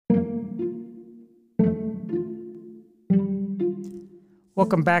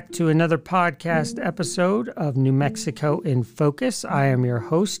Welcome back to another podcast episode of New Mexico in Focus. I am your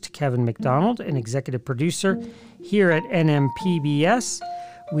host, Kevin McDonald, an executive producer here at NMPBS.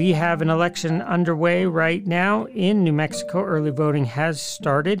 We have an election underway right now in New Mexico. Early voting has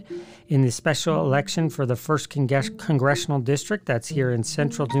started in the special election for the 1st Congressional District. That's here in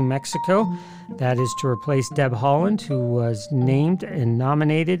central New Mexico. That is to replace Deb Haaland, who was named and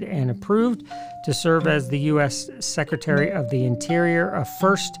nominated and approved to serve as the U.S. Secretary of the Interior, a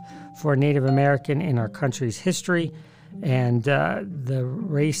first for a Native American in our country's history. And the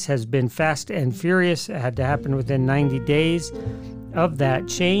race has been fast and furious. It had to happen within 90 days of that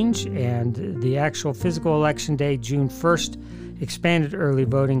change. And the actual physical election day, June 1st, expanded early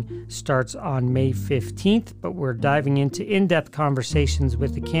voting starts on May 15th. But we're diving into in-depth conversations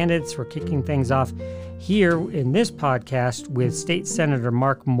with the candidates. We're kicking things off here in this podcast with State Senator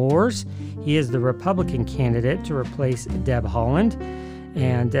Mark Moores. He is the Republican candidate to replace Deb Haaland.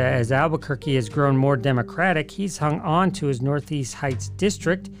 And as Albuquerque has grown more Democratic, he's hung on to his Northeast Heights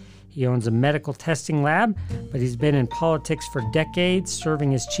district. He owns a medical testing lab, but he's been in politics for decades,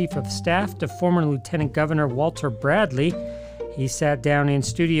 serving as chief of staff to former Lieutenant Governor Walter Bradley. He sat down in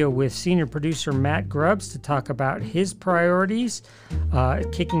studio with senior producer Matt Grubbs to talk about his priorities.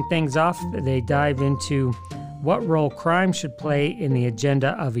 Kicking things off, they dive into what role crime should play in the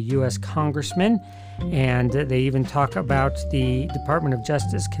agenda of a U.S. congressman. And they even talk about the Department of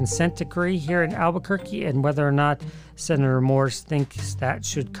Justice consent decree here in Albuquerque and whether or not Senator Moores thinks that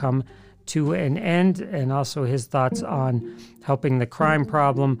should come to an end, and also his thoughts on helping the crime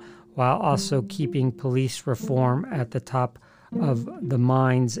problem while also keeping police reform at the top of the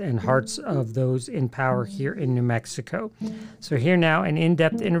minds and hearts of those in power here in New Mexico. So here now, an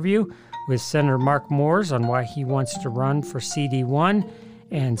in-depth interview with Senator Mark Moores on why he wants to run for CD1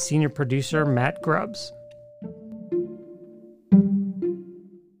 and senior producer Matt Grubbs.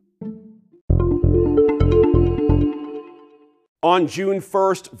 On June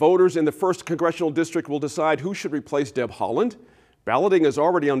 1st, voters in the 1st Congressional District will decide who should replace Deb Haaland. Balloting is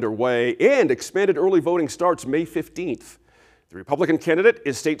already underway, and expanded early voting starts May 15th. The Republican candidate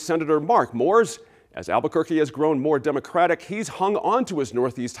is State Senator Mark Moores. As Albuquerque has grown more Democratic, he's hung on to his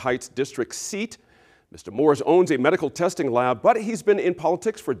Northeast Heights district seat. Mr. Moores owns a medical testing lab, but he's been in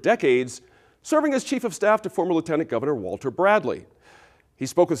politics for decades, serving as chief of staff to former Lieutenant Governor Walter Bradley. He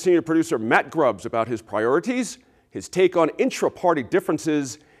spoke with senior producer Matt Grubbs about his priorities, his take on intra-party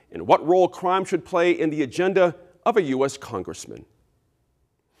differences, and what role crime should play in the agenda of a U.S. congressman.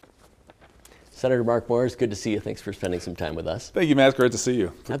 Senator Mark Moores, good to see you. Thanks for spending some time with us. Thank you, Matt. Great to see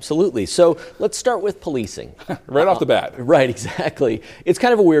you. Absolutely. So let's start with policing. Right off the bat. Right, exactly. It's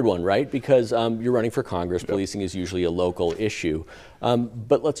kind of a weird one, right? Because you're running for Congress. Yep. Policing is usually a local issue.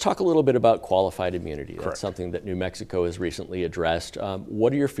 But let's talk a little bit about qualified immunity. That's something that New Mexico has recently addressed.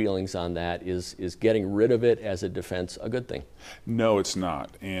 What are your feelings on that? Is getting rid of it as a defense a good thing? No, it's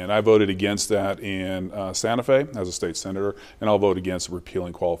not. And I voted against that in Santa Fe as a state senator, and I'll vote against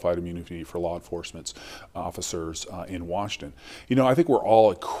repealing qualified immunity for law enforcement officers in Washington. You know, I think we're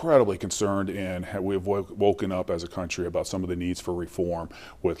all incredibly concerned, and we've woken up as a country about some of the needs for reform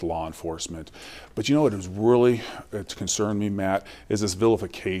with law enforcement. But you know what has really concerned me, Matt, is this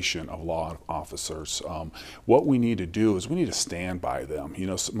vilification of law officers. What we need to do is we need to stand by them. You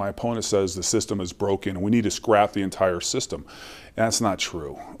know, my opponent says the system is broken and we need to scrap the entire system. That's not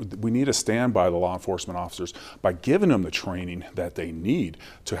true. We need to stand by the law enforcement officers by giving them the training that they need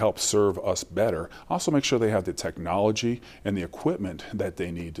to help serve us better. Also make sure they have the technology and the equipment that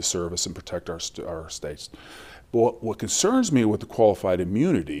they need to serve us and protect our states. But what concerns me with the qualified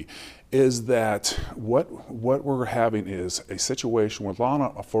immunity is that what we're having is a situation where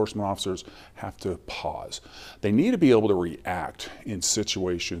law enforcement officers have to pause. They need to be able to react in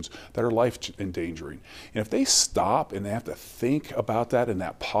situations that are life-endangering. And if they stop and they have to think about that, and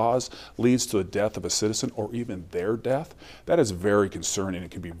that pause leads to the death of a citizen or even their death, that is very concerning.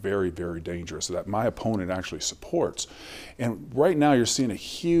 It can be very, very dangerous, that my opponent actually supports. And right now you're seeing a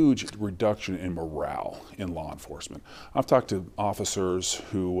huge reduction in morale in law enforcement. I've talked to officers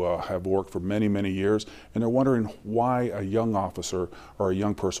who have worked for many, many years, and they're wondering why a young officer or a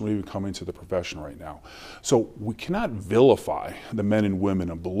young person would even come into the profession right now. So we cannot vilify the men and women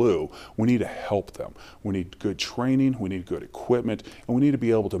in blue. We need to help them. We need good training, we need good equipment, and we need to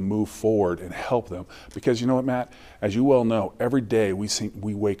be able to move forward and help them. Because you know what, Matt? As you well know, every day we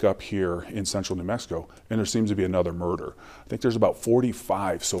wake up here in central New Mexico and there seems to be another murder. I think there's about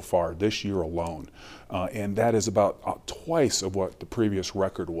 45 so far this year alone. And that is about twice of what the previous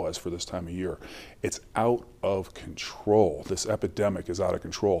record was for this time of year. It's out of control. This epidemic is out of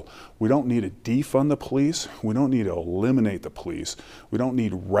control. We don't need to defund the police. We don't need to eliminate the police. We don't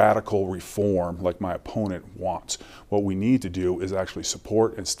need radical reform like my opponent wants. What we need to do is actually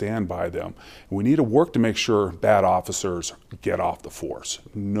support and stand by them. And we need to work to make sure bad officers get off the force,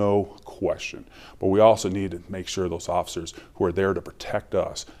 no question. But we also need to make sure those officers who are there to protect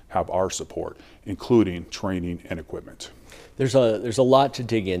us have our support, including training and equipment. There's a lot to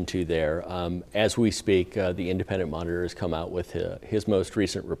dig into there. As we speak, the Independent Monitor has come out with his most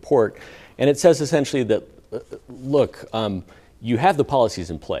recent report, and it says essentially that, look, you have the policies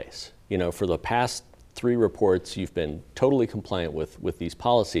in place. You know, for the past 3 reports, you've been totally compliant with these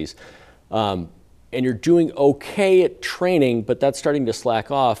policies, and you're doing okay at training, but that's starting to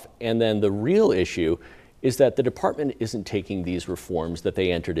slack off. And then the real issue is that the department isn't taking these reforms that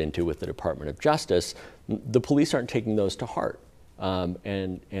they entered into with the Department of Justice. The police aren't taking those to heart,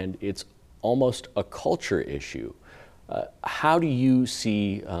 and it's almost a culture issue. How do you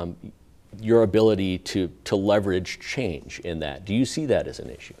see your ability to leverage change in that? Do you see that as an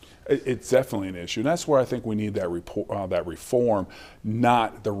issue? It's definitely an issue. And that's where I think we need that reform,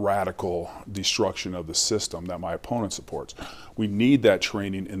 not the radical destruction of the system that my opponent supports. We need that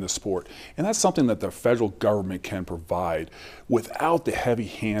training in the sport. And that's something that the federal government can provide without the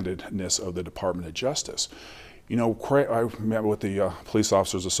heavy-handedness of the Department of Justice. You know, I met with the Police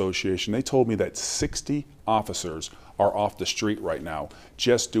Officers Association. They told me that 60 officers are off the street right now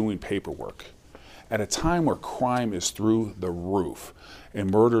just doing paperwork. At a time where crime is through the roof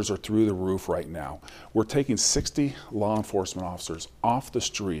and murders are through the roof right now, we're taking 60 law enforcement officers off the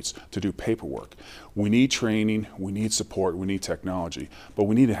streets to do paperwork. We need training, we need support, we need technology, but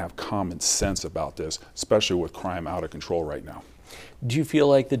we need to have common sense about this, especially with crime out of control right now. Do you feel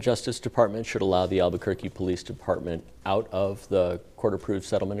like the Justice Department should allow the Albuquerque Police Department out of the court-approved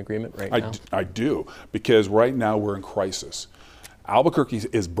settlement agreement right now? I do, because right now we're in crisis. Albuquerque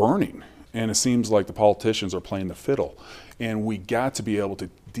is burning, and it seems like the politicians are playing the fiddle. And we got to be able to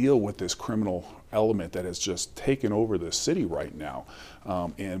deal with this criminal element that has just taken over the city right now.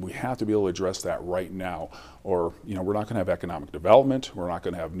 And we have to be able to address that right now, or we're not going to have economic development. We're not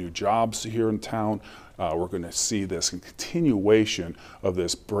going to have new jobs here in town. We're going to see this continuation of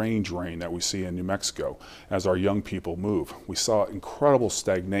this brain drain that we see in New Mexico as our young people move. We saw incredible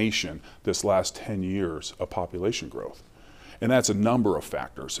stagnation this last 10 years of population growth. And that's a number of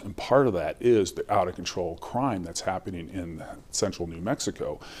factors. And part of that is the out of control crime that's happening in central New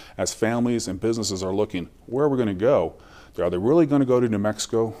Mexico. As families and businesses are looking, where are we going to go? Are they really going to go to New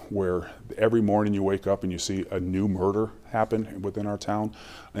Mexico, where every morning you wake up and you see a new murder happen within our town,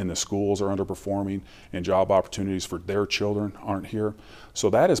 and the schools are underperforming, and job opportunities for their children aren't here?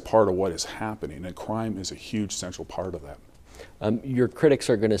 So that is part of what is happening, and crime is a huge central part of that. Your critics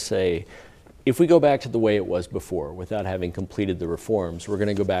are going to say, if we go back to the way it was before, without having completed the reforms, we're going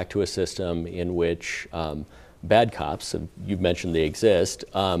to go back to a system in which bad cops, and you've mentioned they exist,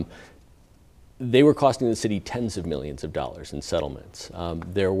 they were costing the city tens of millions of dollars in settlements.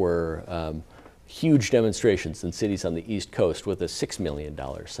 There were huge demonstrations in cities on the East Coast with a $6 million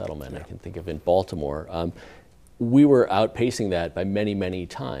settlement. I can think of in Baltimore. We were outpacing that by many, many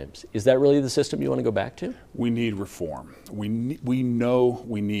times. Is that really the system you want to go back to? We need reform. We know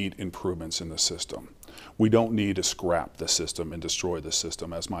we need improvements in the system. We don't need to scrap the system and destroy the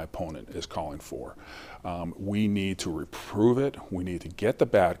system as my opponent is calling for. We need to reprove it. We need to get the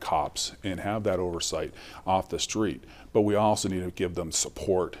bad cops and have that oversight off the street. But we also need to give them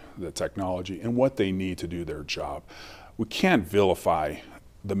support, the technology, and what they need to do their job. We can't vilify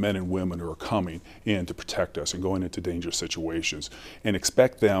the men and women who are coming in to protect us and going into dangerous situations and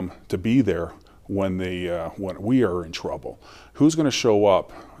expect them to be there when we are in trouble. Who's going to show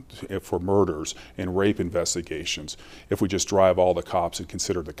up for murders and rape investigations if we just drive all the cops and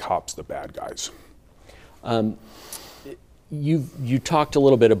consider the cops the bad guys? You talked a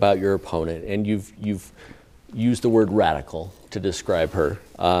little bit about your opponent, and you've used the word radical to describe her.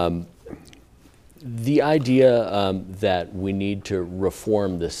 The idea that we need to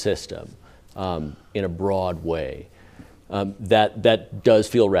reform the system in a broad way, that does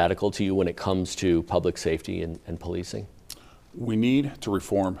feel radical to you when it comes to public safety and policing? We need to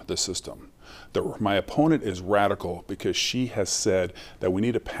reform the system. My opponent is radical because she has said that we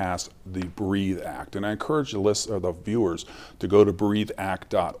need to pass the BREATHE Act. And I encourage the viewers to go to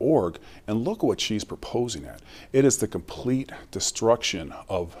breatheact.org and look at what she's proposing at. It is the complete destruction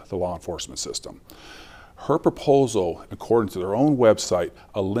of the law enforcement system. Her proposal, according to their own website,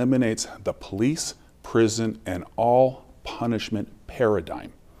 eliminates the police, prison, and all punishment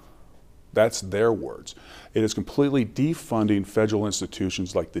paradigm. That's their words. It is completely defunding federal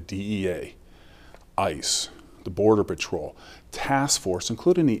institutions like the DEA, ICE, the Border Patrol, task force,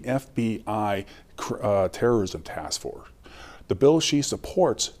 including the FBI terrorism task force. The bill she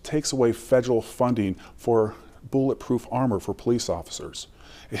supports takes away federal funding for bulletproof armor for police officers.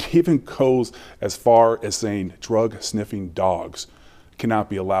 It even goes as far as saying drug-sniffing dogs cannot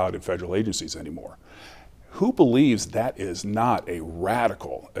be allowed in federal agencies anymore. Who believes that is not a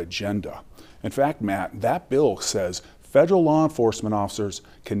radical agenda? In fact, Matt, that bill says federal law enforcement officers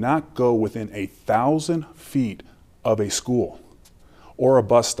cannot go within 1,000 feet of a school or a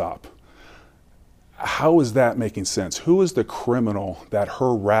bus stop. How is that making sense? Who is the criminal that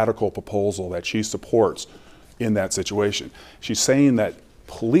her radical proposal that she supports in that situation? She's saying that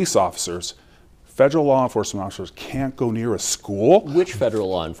police officers, federal law enforcement officers, can't go near a school. Which federal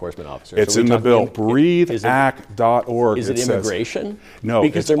law enforcement officers? It's in the bill, breatheact.org. Is it immigration? No,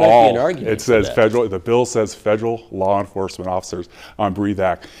 because it's there might all, be an argument. It says for that. federal, the bill says federal law enforcement officers on Breathe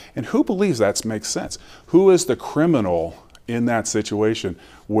Act. And who believes that makes sense? Who is the criminal in that situation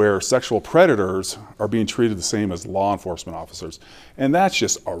where sexual predators are being treated the same as law enforcement officers? And that's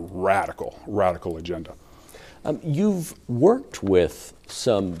just a radical agenda. You've worked with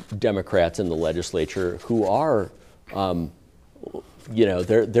some Democrats in the legislature who are,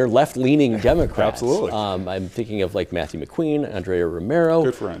 they're left-leaning Democrats. Absolutely. I'm thinking of like Matthew McQueen, Andrea Romero.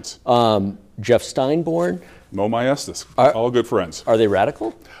 Good friends. Jeff Steinborn. Mo Maestas, all good friends. Are they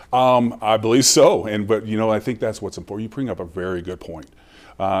radical? I believe so, but I think that's what's important. You bring up a very good point.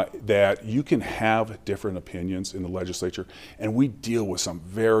 That you can have different opinions in the legislature, and we deal with some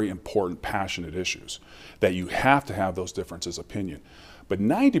very important, passionate issues that you have to have those differences of opinion. But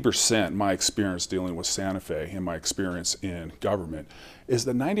 90%, my experience dealing with Santa Fe and my experience in government, is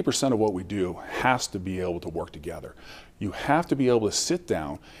that 90% of what we do has to be able to work together. You have to be able to sit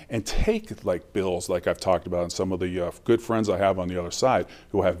down and take like bills like I've talked about and some of the good friends I have on the other side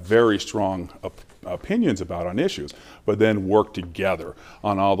who have very strong opinions about on issues, but then work together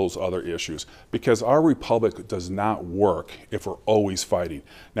on all those other issues. Because our republic does not work if we're always fighting.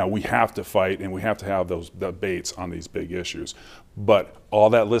 Now we have to fight and we have to have those debates on these big issues. But all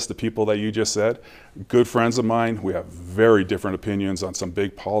that list of people that you just said, good friends of mine, we have very different opinions on some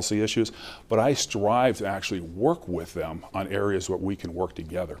big policy issues, but I strive to actually work with them on areas where we can work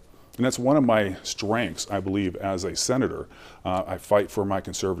together. And that's one of my strengths, I believe, as a senator. I fight for my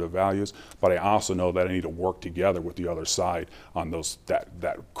conservative values, but I also know that I need to work together with the other side on those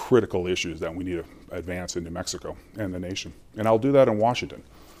that critical issues that we need to advance in New Mexico and the nation. And I'll do that in Washington.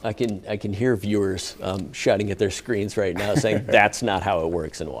 I can hear viewers shouting at their screens right now saying that's not how it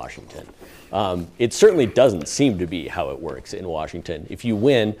works in Washington. It certainly doesn't seem to be how it works in Washington. If you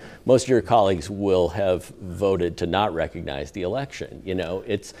win, most of your colleagues will have voted to not recognize the election.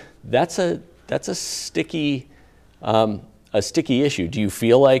 That's a sticky issue. Do you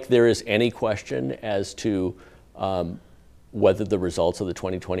feel like there is any question as to whether the results of the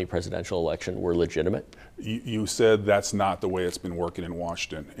 2020 presidential election were legitimate? You said that's not the way it's been working in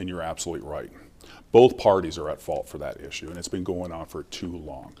Washington, and you're absolutely right. Both parties are at fault for that issue, and it's been going on for too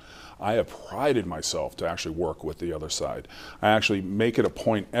long. I have prided myself to actually work with the other side. I actually make it a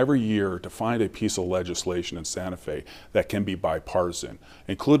point every year to find a piece of legislation in Santa Fe that can be bipartisan,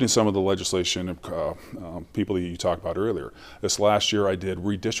 including some of the legislation people that you talked about earlier. This last year I did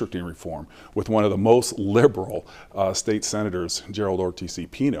redistricting reform with one of the most liberal state senators, Gerald Ortiz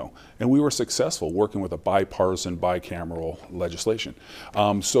Pino, and we were successful working with a bipartisan, bicameral legislation.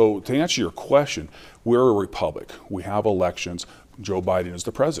 So to answer your question, we're a republic. We have elections. Joe Biden is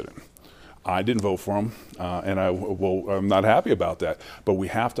the president. I didn't vote for him, and I'm not happy about that, but we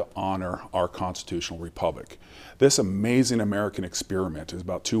have to honor our constitutional republic. This amazing American experiment is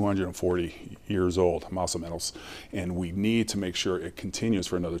about 240 years old, más o menos, and we need to make sure it continues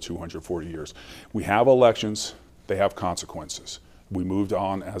for another 240 years. We have elections, they have consequences. We moved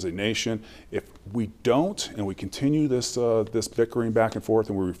on as a nation. If we don't, and we continue this bickering back and forth,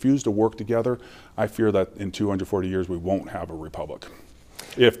 and we refuse to work together, I fear that in 240 years we won't have a republic,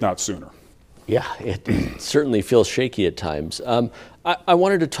 if not sooner. Yeah, it certainly feels shaky at times. I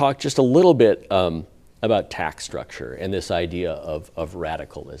wanted to talk just a little bit about tax structure and this idea of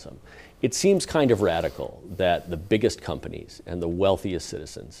radicalism. It seems kind of radical that the biggest companies and the wealthiest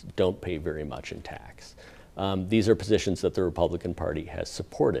citizens don't pay very much in tax. These are positions that the Republican Party has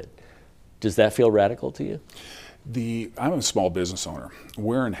supported. Does that feel radical to you? I'm a small business owner.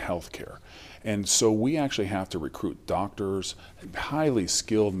 We're in healthcare. And so we actually have to recruit doctors, highly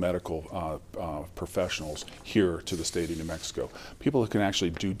skilled medical professionals here to the state of New Mexico. People who can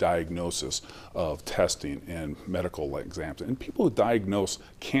actually do diagnosis of testing and medical exams, and people who diagnose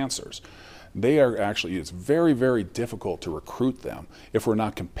cancers. They are actually, it's very, very difficult to recruit them if we're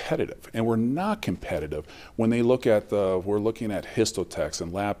not competitive. And we're not competitive when they look at we're looking at histotechs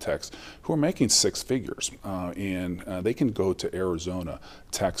and lab techs who are making six figures. And they can go to Arizona,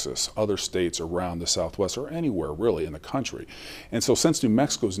 Texas, other states around the Southwest, or anywhere really in the country. And so since New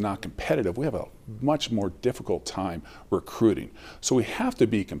Mexico is not competitive, we have a much more difficult time recruiting. So we have to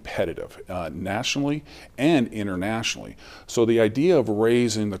be competitive nationally and internationally. So the idea of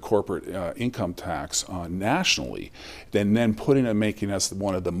raising the corporate income tax nationally, then putting it, making us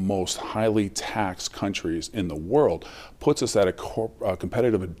one of the most highly taxed countries in the world, puts us at a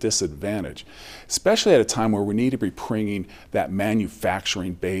competitive disadvantage, especially at a time where we need to be bringing that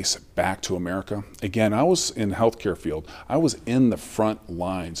manufacturing base back to America. Again, I was in the healthcare field. I was in the front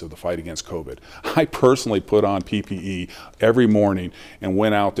lines of the fight against COVID. I personally put on PPE every morning and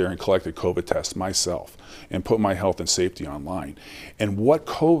went out there and collected COVID tests myself and put my health and safety online. And what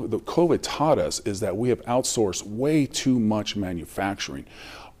COVID taught us is that we have outsourced way too much manufacturing.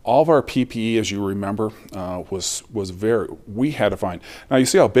 All of our PPE, as you remember, we had to find. Now you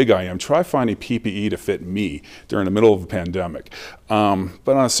see how big I am. Try finding PPE to fit me during the middle of a pandemic. But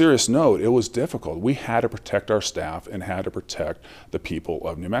on a serious note, it was difficult. We had to protect our staff and had to protect the people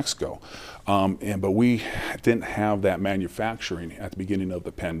of New Mexico. But we didn't have that manufacturing at the beginning of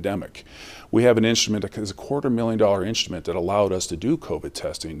the pandemic. We have an instrument that is a $250,000 instrument that allowed us to do COVID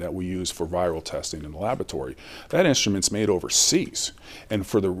testing that we use for viral testing in the laboratory. That instrument's made overseas. And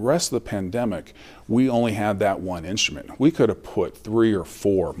for the rest of the pandemic, we only had that one instrument. We could have put 3 or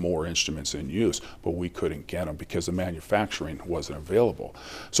 4 more instruments in use, but we couldn't get them because the manufacturing wasn't available.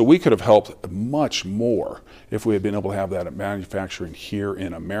 So we could have helped much more if we had been able to have that manufacturing here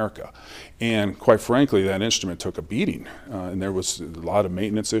in America. And quite frankly, that instrument took a beating, and there was a lot of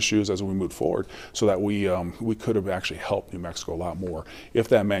maintenance issues as we moved forward, so that we could have actually helped New Mexico a lot more if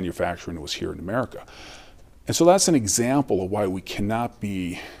that manufacturing was here in America. And so that's an example of why we cannot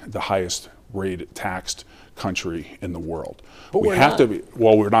be the highest rated taxed country in the world. But we we're have not. to be,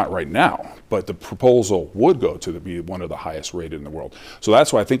 well, we're not right now, but the proposal would go to be one of the highest rated in the world. So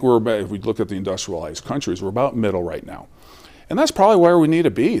that's why I think if we look at the industrialized countries, we're about middle right now. And that's probably where we need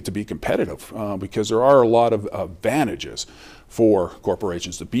to be competitive, because there are a lot of advantages for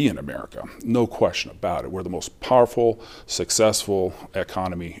corporations to be in America. No question about it. We're the most powerful, successful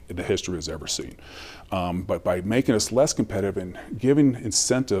economy the history has ever seen. But by making us less competitive and giving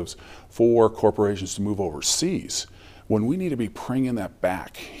incentives for corporations to move overseas, when we need to be bringing that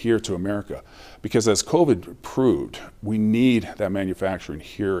back here to America, because as COVID proved, we need that manufacturing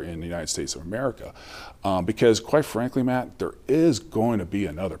here in the United States of America, because quite frankly, Matt, there is going to be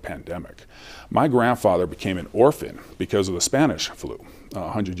another pandemic. My grandfather became an orphan because of the Spanish flu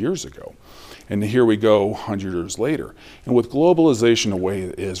 100 years ago. And here we go 100 years later. And with globalization the way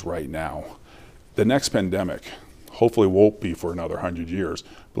it is right now, the next pandemic hopefully won't be for another 100 years,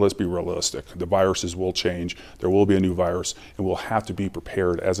 but let's be realistic. The viruses will change, there will be a new virus, and we'll have to be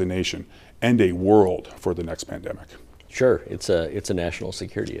prepared as a nation and a world for the next pandemic. Sure, it's a national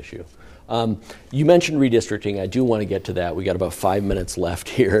security issue. You mentioned redistricting. I do want to get to that. We got about 5 minutes left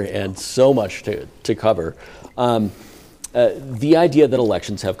here and so much to cover. The idea that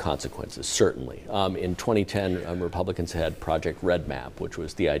elections have consequences, certainly. In 2010, Republicans had Project Red Map, which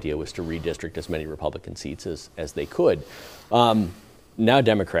was the idea was to redistrict as many Republican seats as they could. Now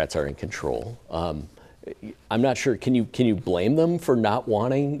Democrats are in control. I'm not sure, can you blame them for not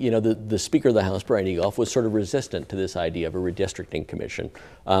wanting, the Speaker of the House, Brian Egoff, was sort of resistant to this idea of a redistricting commission,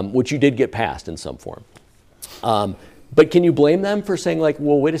 which you did get passed in some form. But can you blame them for saying like,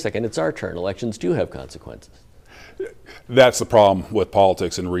 well, wait a second, it's our turn, elections do have consequences? That's the problem with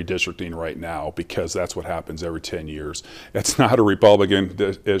politics and redistricting right now, because that's what happens every 10 years. It's not a Republican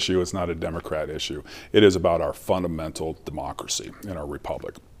issue, it's not a Democrat issue. It is about our fundamental democracy in our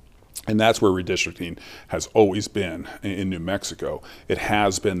republic. And that's where redistricting has always been in New Mexico. It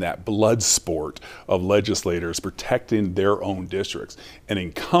has been that blood sport of legislators protecting their own districts and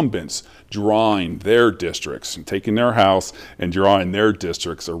incumbents drawing their districts and taking their house and drawing their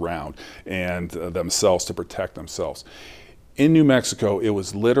districts around and themselves to protect themselves. In New Mexico, it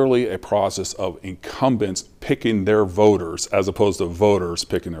was literally a process of incumbents picking their voters as opposed to voters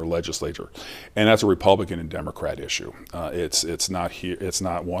picking their legislature. And that's a Republican and Democrat issue. It's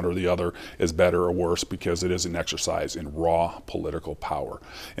not one or the other is better or worse, because it is an exercise in raw political power.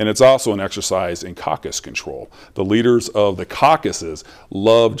 And it's also an exercise in caucus control. The leaders of the caucuses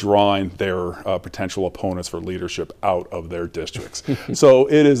love drawing their potential opponents for leadership out of their districts. So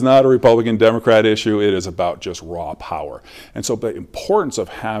it is not a Republican-Democrat issue. It is about just raw power. And so the importance of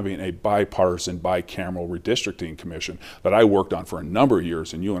having a bipartisan, bicameral redistricting commission that I worked on for a number of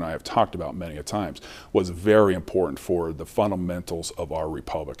years, and you and I have talked about many a times, was very important for the fundamentals of our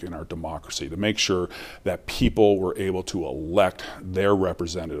republic and our democracy, to make sure that people were able to elect their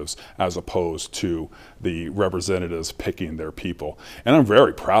representatives as opposed to the representatives picking their people. And I'm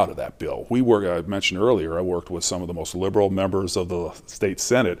very proud of that bill. I mentioned earlier, I worked with some of the most liberal members of the state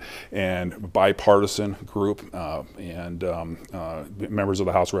Senate and bipartisan group and members of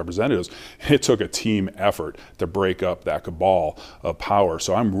the House of Representatives. It took a team effort to break up that cabal of power.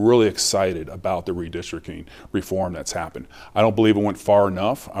 So I'm really excited about the redistricting reform that's happened. I don't believe it went far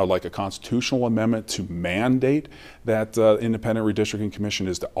enough. I would like a constitutional amendment to mandate that independent redistricting commission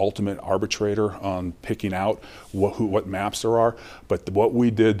is the ultimate arbitrator on picking out what maps there are. But what we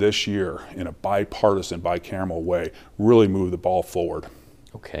did this year in a bipartisan, bicameral way really moved the ball forward.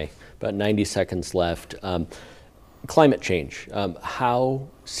 Okay, about 90 seconds left. Climate change, how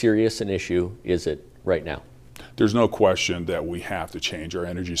serious an issue is it right now? There's no question that we have to change our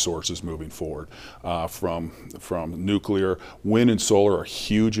energy sources moving forward. From nuclear, wind and solar are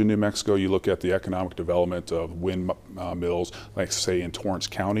huge in New Mexico. You look at the economic development of wind mills, like say in Torrance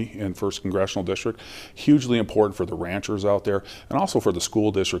County in 1st Congressional District, hugely important for the ranchers out there, and also for the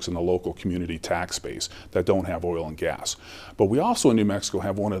school districts in the local community tax base that don't have oil and gas. But we also in New Mexico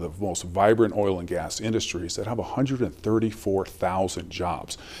have one of the most vibrant oil and gas industries that have 134,000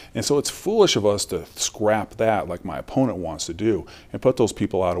 jobs. And so it's foolish of us to scrap that like my opponent wants to do and put those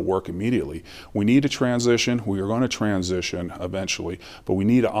people out of work immediately. We need to transition. We are going to transition eventually, but we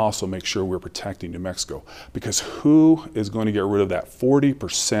need to also make sure we're protecting New Mexico, because who is going to get rid of that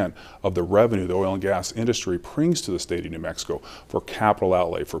 40% of the revenue the oil and gas industry brings to the state of New Mexico for capital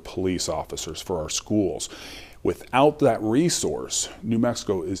outlay, for police officers, for our schools? Without that resource, New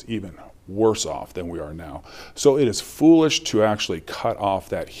Mexico is even worse off than we are now. So it is foolish to actually cut off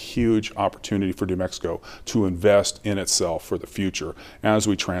that huge opportunity for New Mexico to invest in itself for the future as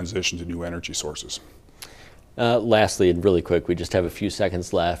we transition to new energy sources. Lastly, and really quick, we just have a few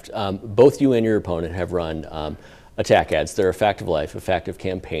seconds left. Both you and your opponent have run attack ads. They're a fact of life, a fact of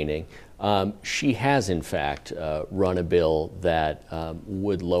campaigning. She has, in fact, run a bill that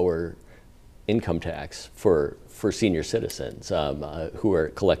would lower income tax for senior citizens who are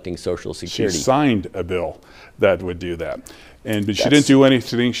collecting Social Security. She signed a bill that would do that, but she didn't do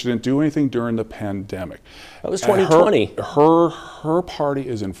anything. She didn't do anything during the pandemic. That was 2020. Her party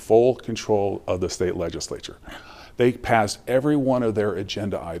is in full control of the state legislature. They passed every one of their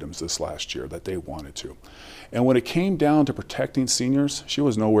agenda items this last year that they wanted to. And when it came down to protecting seniors, she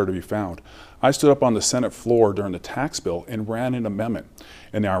was nowhere to be found. I stood up on the Senate floor during the tax bill and ran an amendment.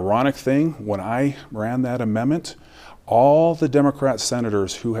 And the ironic thing, when I ran that amendment, all the Democrat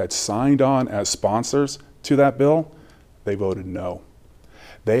senators who had signed on as sponsors to that bill, they voted no.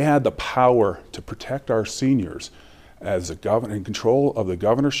 They had the power to protect our seniors as the governor, in control of the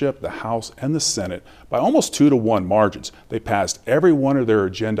governorship, the House, and the Senate by almost 2-to-1 margins. They passed every one of their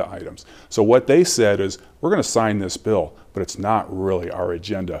agenda items. So what they said is, we're going to sign this bill, but it's not really our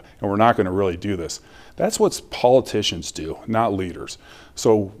agenda, and we're not going to really do this. That's what politicians do, not leaders.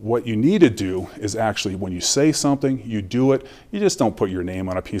 So what you need to do is actually, when you say something, you do it. You just don't put your name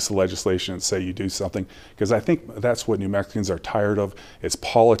on a piece of legislation and say you do something, because I think that's what New Mexicans are tired of. It's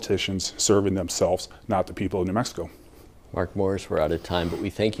politicians serving themselves, not the people of New Mexico. Mark Morris, we're out of time, but we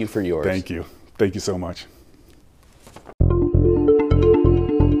thank you for yours. Thank you. Thank you so much.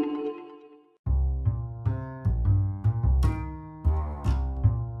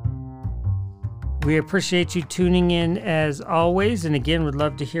 We appreciate you tuning in as always. And again, would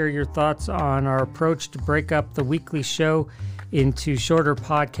love to hear your thoughts on our approach to break up the weekly show into shorter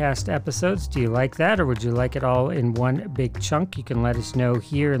podcast episodes. Do you like that, or would you like it all in one big chunk? You can let us know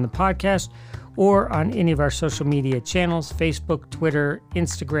here in the podcast or on any of our social media channels, Facebook, Twitter,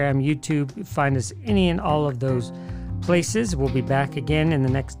 Instagram, YouTube. Find us any and all of those places. We'll be back again in the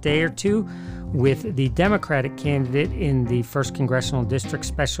next day or two with the Democratic candidate in the 1st Congressional District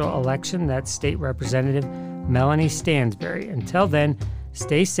special election. That's State Representative Melanie Stansbury. Until then,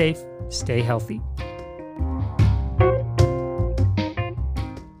 stay safe, stay healthy.